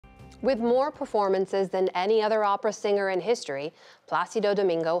With more performances than any other opera singer in history, Placido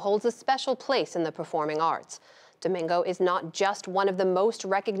Domingo holds a special place in the performing arts. Domingo is not just one of the most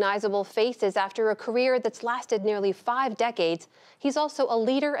recognizable faces after a career that's lasted nearly 5 decades, he's also a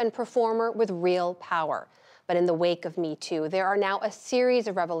leader and performer with real power. But in the wake of Me Too, there are now a series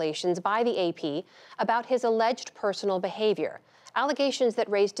of revelations by the AP about his alleged personal behavior, allegations that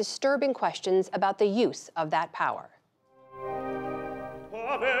raise disturbing questions about the use of that power.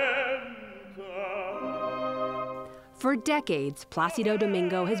 For decades, Placido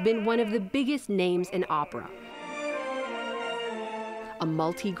Domingo has been one of the biggest names in opera. A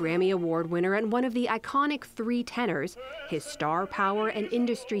multi-Grammy Award winner and one of the iconic Three Tenors, his star power and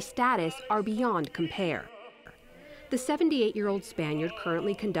industry status are beyond compare. The 78-year-old Spaniard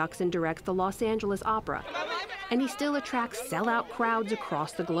currently conducts and directs the Los Angeles Opera, and he still attracts sellout crowds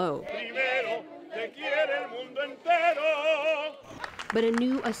across the globe. But a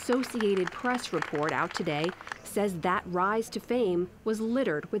new Associated Press report out today says that rise to fame was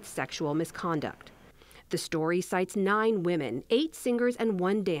littered with sexual misconduct. The story cites 9 women, 8 singers and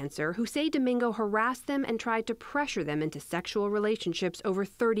 1 dancer, who say Domingo harassed them and tried to pressure them into sexual relationships over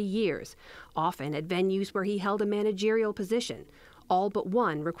 30 years, often at venues where he held a managerial position. All but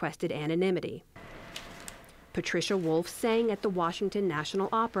one requested anonymity. Patricia Wolf sang at the Washington National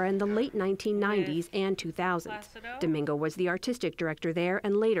Opera in the late 1990s and 2000s. Domingo was the artistic director there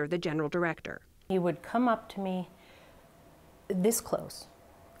and later the general director. He would come up to me this close,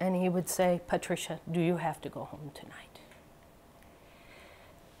 and he would say, "Patricia, do you have to go home tonight?"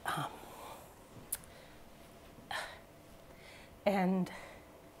 And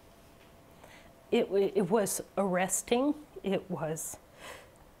it was arresting. It was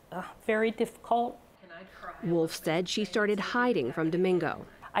very difficult. Wolf said she started hiding from Domingo.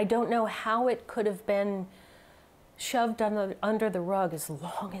 I don't know how it could have been shoved under the rug as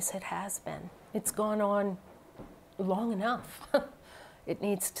long as it has been. It's gone on long enough. It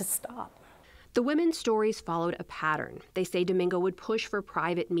needs to stop. The women's stories followed a pattern. They say Domingo would push for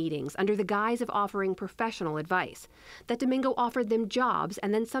private meetings under the guise of offering professional advice, that Domingo offered them jobs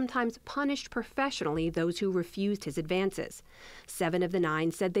and then sometimes punished professionally those who refused his advances. 7 of the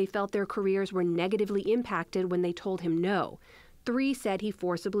 9 said they felt their careers were negatively impacted when they told him no. 3 said he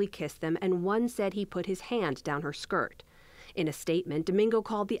forcibly kissed them, and 1 said he put his hand down her skirt. In a statement, Domingo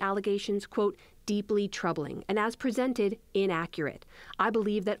called the allegations, quote, deeply troubling and, as presented, inaccurate. I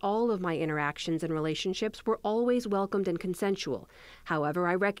believe that all of my interactions and relationships were always welcomed and consensual. However,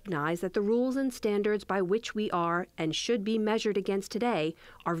 I recognize that the rules and standards by which we are and should be measured against today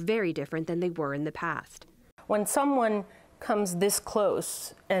are very different than they were in the past. When someone comes this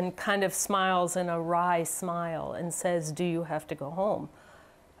close and kind of smiles in a wry smile and says, "Do you have to go home?"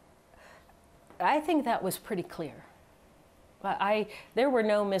 I think that was pretty clear. There were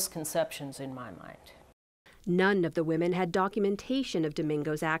no misconceptions in my mind. None of the women had documentation of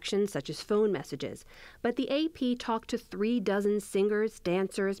Domingo's actions, such as phone messages, but the AP talked to 36 singers,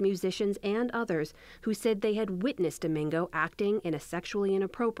 dancers, musicians, and others who said they had witnessed Domingo acting in a sexually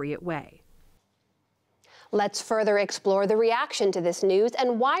inappropriate way. Let's further explore the reaction to this news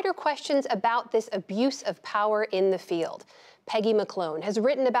and wider questions about this abuse of power in the field. Peggy McGlone has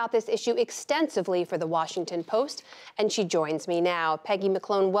written about this issue extensively for the Washington Post, and she joins me now. Peggy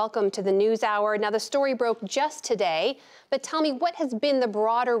McGlone, welcome to the NewsHour. Now, the story broke just today, but tell me, what has been the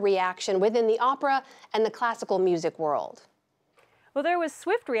broader reaction within the opera and the classical music world? Well, there was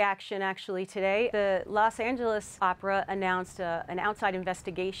swift reaction, actually, today. The Los Angeles Opera announced an outside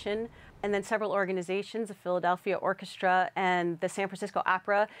investigation, and then several organizations, the Philadelphia Orchestra and the San Francisco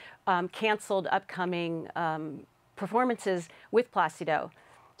Opera, canceled upcoming performances with Placido.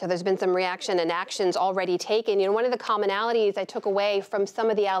 So there's been some reaction and actions already taken. You know, one of the commonalities I took away from some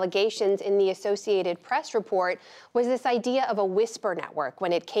of the allegations in the Associated Press report was this idea of a whisper network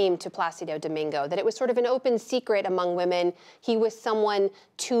when it came to Placido Domingo, that it was sort of an open secret among women. He was someone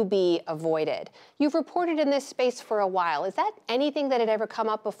to be avoided. You've reported in this space for a while. Is that anything that had ever come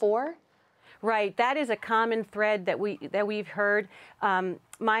up before? Right, that is a common thread that we've heard.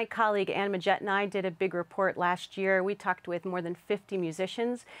 My colleague Ann Majette and I did a big report last year. We talked with more than 50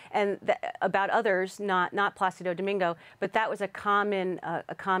 musicians and about others, not Placido Domingo, but that was a common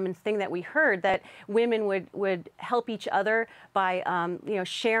thing that we heard, that women would help each other by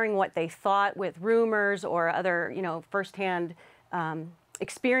sharing what they thought with rumors or other firsthand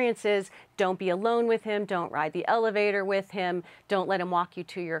experiences, don't be alone with him, don't ride the elevator with him, don't let him walk you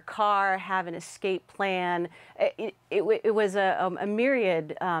to your car, have an escape plan. It was a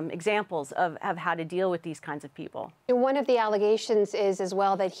myriad examples of how to deal with these kinds of people. And one of the allegations is as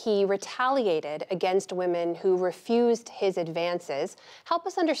well that he retaliated against women who refused his advances. Help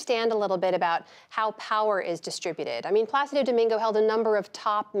us understand a little bit about how power is distributed. I mean, Placido Domingo held a number of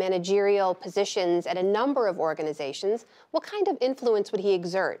top managerial positions at a number of organizations. What kind of influence would he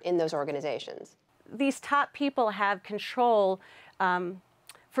exert in those organizations? These top people have control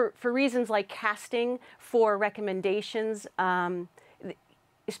for reasons like casting, for recommendations,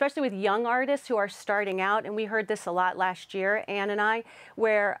 especially with young artists who are starting out. And we heard this a lot last year, Ann and I,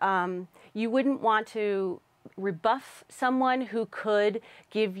 where you wouldn't want to rebuff someone who could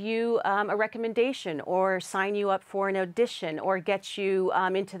give you a recommendation or sign you up for an audition or get you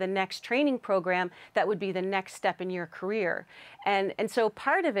into the next training program that would be the next step in your career. And so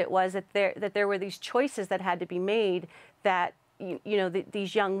part of it was that there were these choices that had to be made that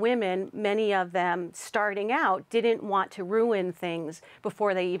these young women, many of them starting out, didn't want to ruin things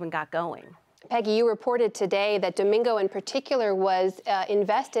before they even got going. Peggy, you reported today that Domingo in particular was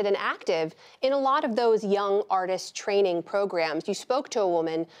invested and active in a lot of those young artist training programs. You spoke to a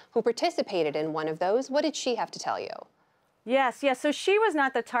woman who participated in one of those. What did she have to tell you? Yes. So she was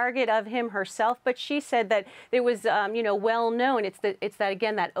not the target of him herself, but she said that it was, well known. It's that,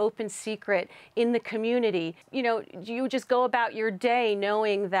 again, that open secret in the community. You just go about your day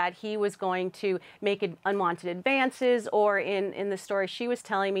knowing that he was going to make unwanted advances, or in the story she was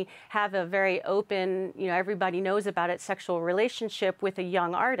telling me, have a very open, everybody knows about it, sexual relationship with a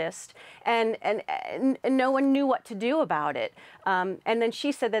young artist, and no one knew what to do about it. And then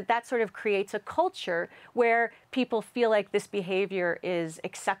she said that sort of creates a culture where people feel like this behavior is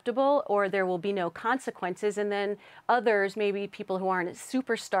acceptable or there will be no consequences, and then others, maybe people who aren't at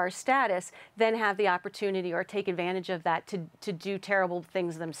superstar status, then have the opportunity or take advantage of that to do terrible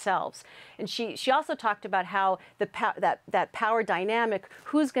things themselves. And she also talked about how that power dynamic,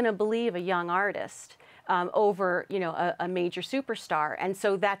 who's going to believe a young artist over a major superstar, and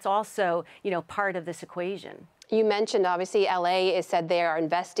so that's also part of this equation. You mentioned, obviously, LA is said they are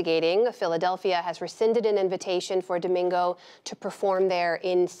investigating. Philadelphia has rescinded an invitation for Domingo to perform there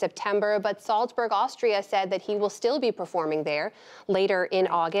in September, but Salzburg, Austria said that he will still be performing there later in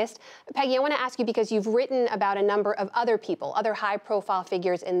August. Peggy, I want to ask you, because you've written about a number of other people, other high-profile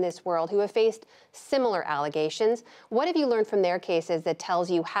figures in this world who have faced similar allegations. What have you learned from their cases that tells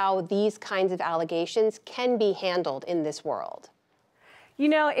you how these kinds of allegations can be handled in this world?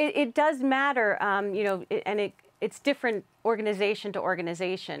 It does matter, and it's different organization to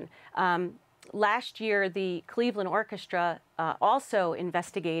organization. Last year, the Cleveland Orchestra also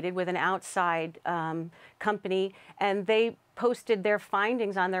investigated with an outside company, and they posted their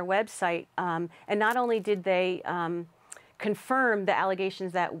findings on their website. And not only did they confirm the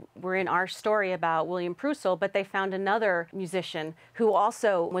allegations that were in our story about William Prussell, but they found another musician who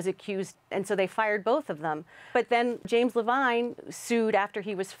also was accused, and so they fired both of them. But then James Levine sued after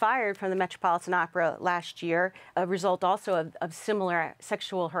he was fired from the Metropolitan Opera last year, a result also of similar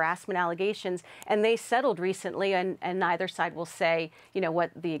sexual harassment allegations, and they settled recently, and neither side will say, what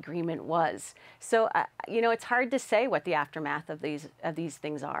the agreement was. So, it's hard to say what the aftermath of these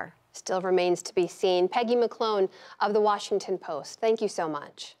things are. Still remains to be seen. Peggy McGlone of The Washington Post, thank you so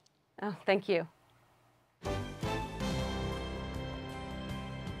much. Oh, thank you.